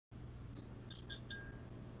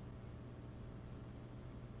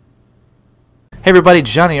Hey everybody,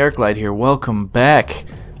 Jonny Arclight here. Welcome back.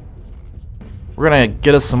 We're gonna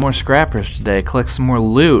get us some more scrappers today, collect some more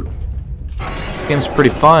loot. This game's pretty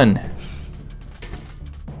fun.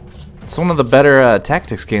 It's one of the better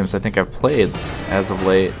tactics games I think I've played as of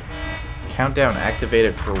late. Countdown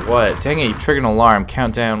activated for what? Dang it, you've triggered an alarm.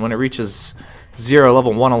 Countdown. When it reaches 0,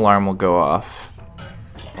 level 1 alarm will go off.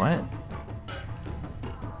 What?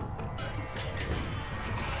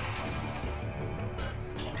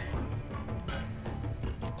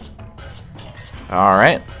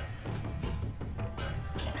 Alright.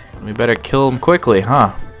 We better kill him quickly,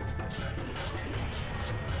 huh?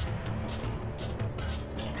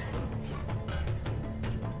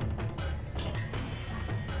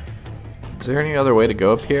 Is there any other way to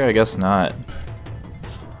go up here? I guess not.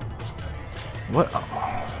 What?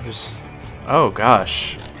 Oh, there's... Oh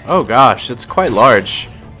gosh. Oh gosh, it's quite large.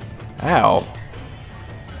 Ow.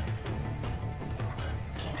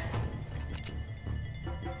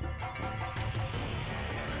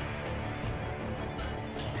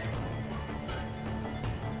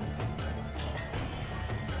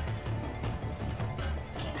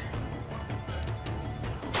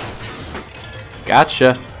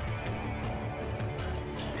 Gotcha.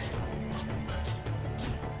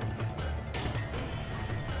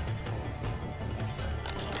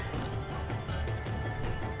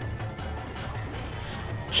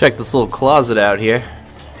 Check this little closet out here.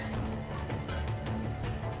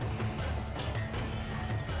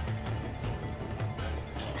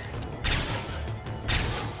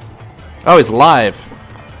 Oh, he's alive.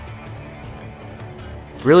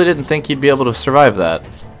 Really didn't think he'd be able to survive that.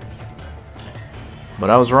 But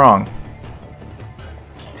I was wrong.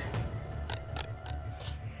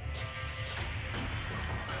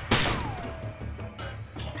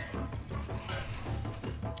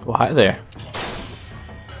 Well, hi there.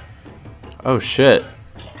 Oh shit.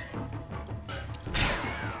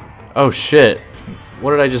 Oh shit. What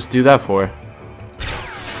did I just do that for?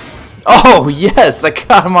 Oh yes! I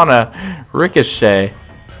got him on a ricochet.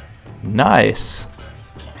 Nice.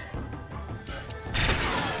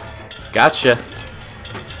 Gotcha.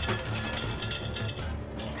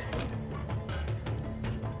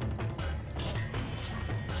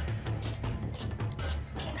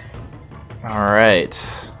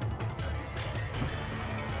 Alright.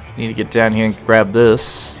 Need to get down here and grab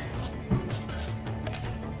this.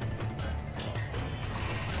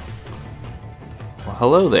 Well,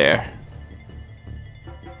 hello there.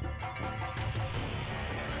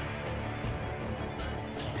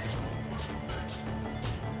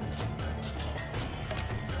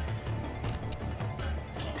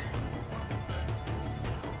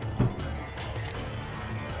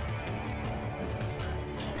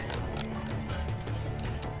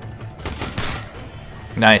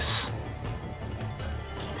 Nice.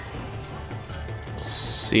 Let's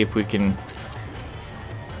see if we can...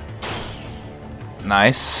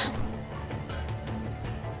 Nice.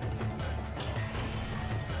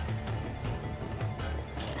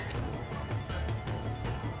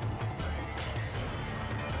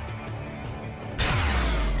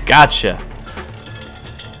 Gotcha.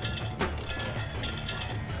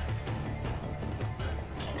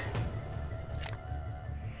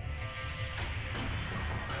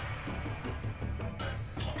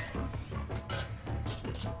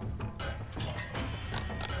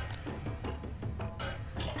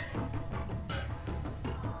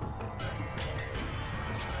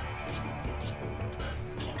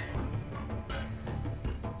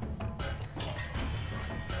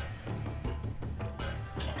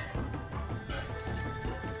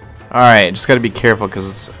 Alright, just gotta be careful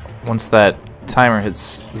because once that timer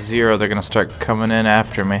hits 0, they're gonna start coming in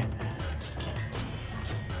after me.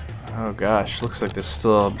 Oh gosh, looks like there's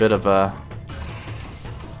still a bit of a...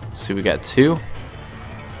 Let's see, we got 2.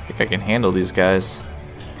 I think I can handle these guys.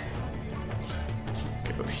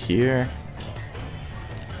 Go here.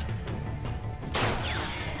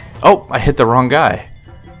 Oh, I hit the wrong guy.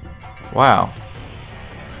 Wow.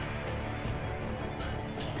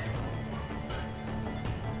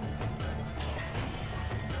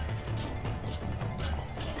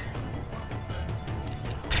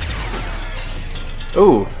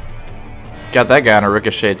 Ooh, got that guy on a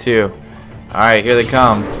ricochet too. Alright, here they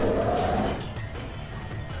come.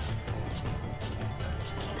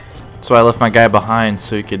 So I left my guy behind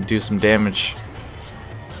so he could do some damage.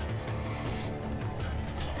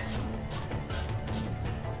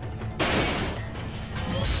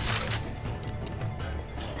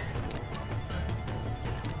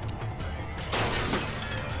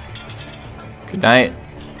 Good night.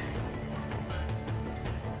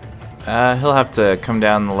 He'll have to come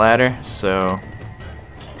down the ladder, so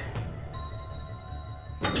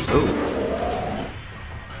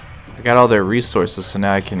I got all their resources, so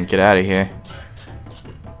now I can get out of here.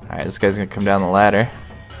 Alright, this guy's gonna come down the ladder.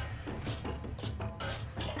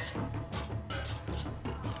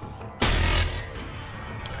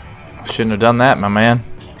 Shouldn't have done that, my man.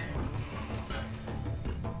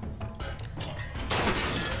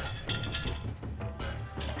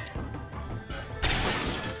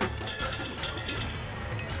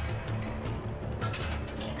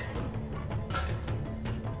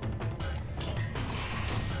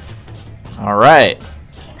 All right.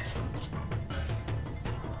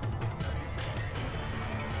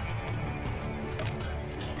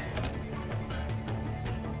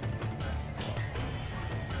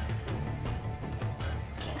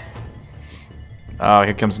 Oh,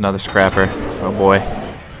 here comes another scrapper. Oh boy.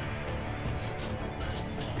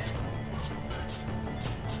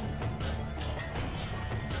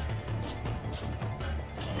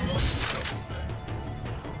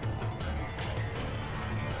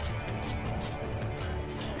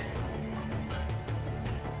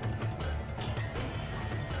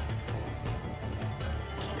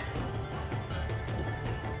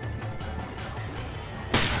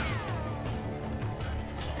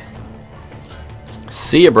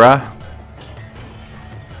 See ya, bruh.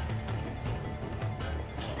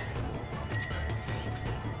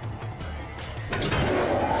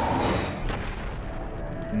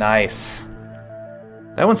 Nice.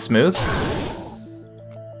 That one's smooth.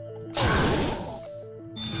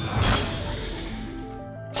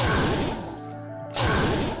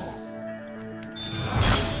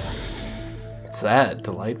 What's that?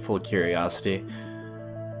 Delightful curiosity.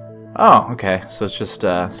 Oh, okay. So it's just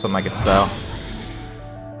something I could sell.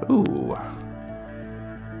 Ooh.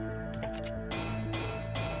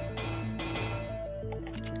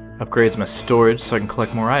 Upgrades my storage so I can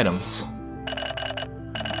collect more items.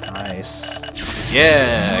 Nice.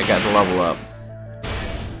 Yeah, I got the level up.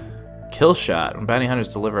 Kill shot. When bounty hunters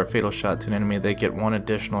deliver a fatal shot to an enemy, they get one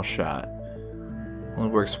additional shot. Only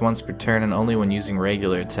works once per turn and only when using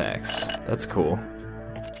regular attacks. That's cool.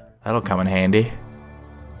 That'll come in handy.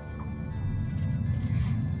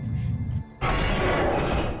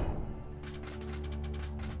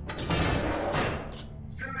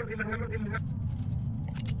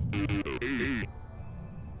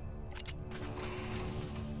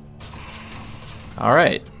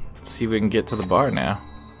 Alright, let's see if we can get to the bar now.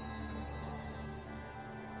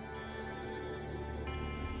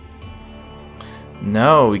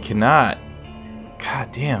 No, we cannot.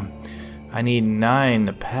 God damn. I need 9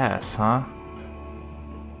 to pass, huh?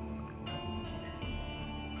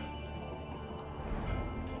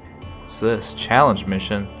 What's this? Challenge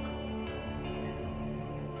mission.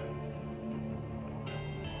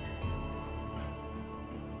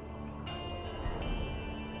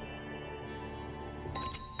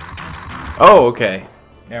 Oh, okay.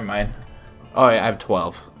 Never mind. Oh, yeah, I have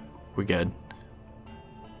 12. We're good.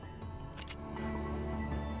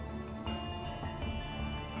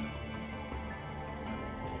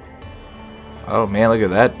 Oh man, look at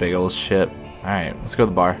that big old ship. Alright, let's go to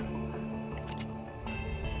the bar.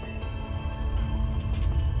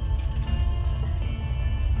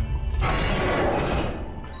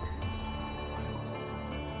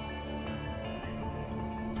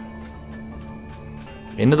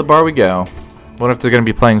 Into the bar we go. Wonder if they're going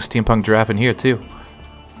to be playing Steampunk Giraffe in here too.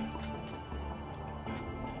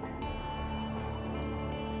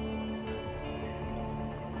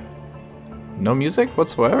 No music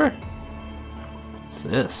whatsoever? What's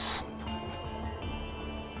this?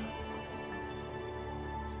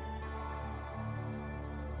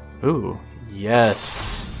 Ooh,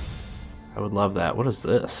 yes. I would love that. What is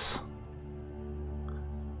this?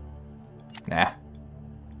 Nah.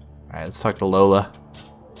 Alright, let's talk to Lola.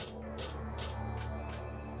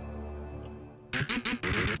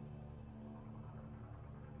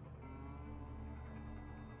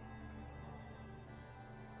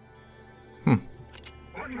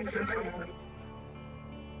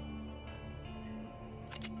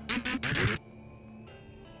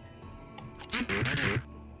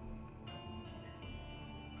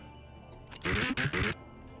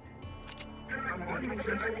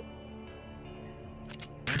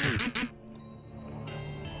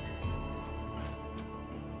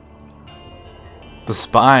 The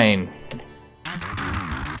spine.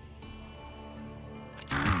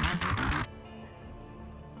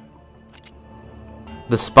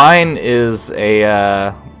 The spine is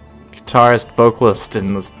a guitarist vocalist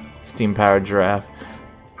in the steam-powered giraffe.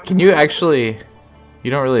 Can you actually...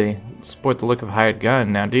 You don't really sport the look of a hired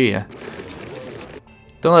gun now, do you?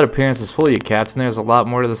 Don't let appearances fool you, Captain. There's a lot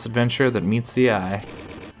more to this adventure that meets the eye.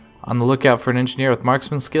 On the lookout for an engineer with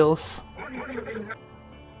marksman skills?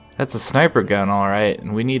 That's a sniper gun, alright,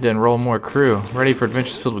 and we need to enroll more crew. Ready for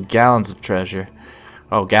adventures filled with gallons of treasure.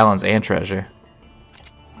 Oh, gallons and treasure.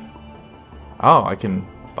 Oh, I can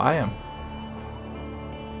buy them.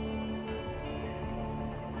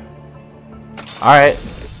 Alright.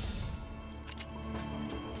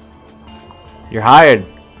 You're hired.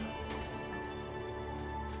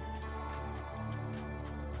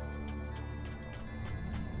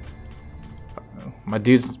 My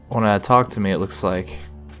dudes want to talk to me, it looks like.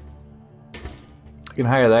 I can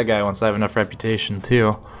hire that guy once I have enough reputation,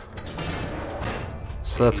 too.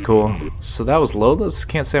 So that's cool. So that was Lola's?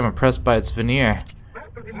 Can't say I'm impressed by its veneer.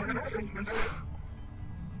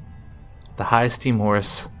 The high steam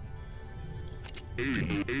horse.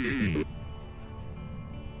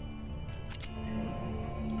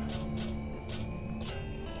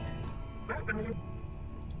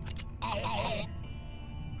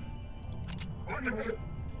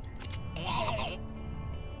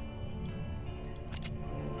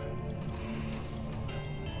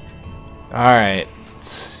 Alright, let's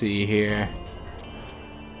see here.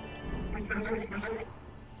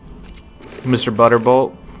 Mr.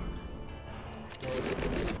 Butterbolt.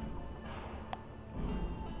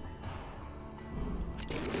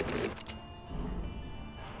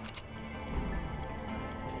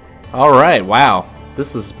 Alright, wow.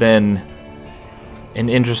 This has been an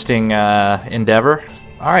interesting endeavor.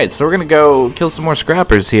 Alright, so we're gonna go kill some more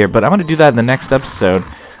scrappers here, but I'm gonna do that in the next episode.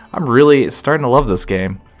 I'm really starting to love this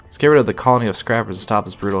game. Let's get rid of the colony of scrappers and stop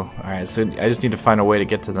this brutal. Alright, so I just need to find a way to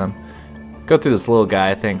get to them. Go through this little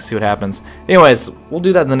guy, I think, see what happens. Anyways, we'll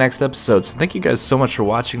do that in the next episode. So thank you guys so much for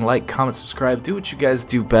watching. Like, comment, subscribe, do what you guys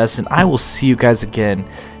do best, and I will see you guys again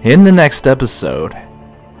in the next episode.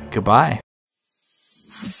 Goodbye.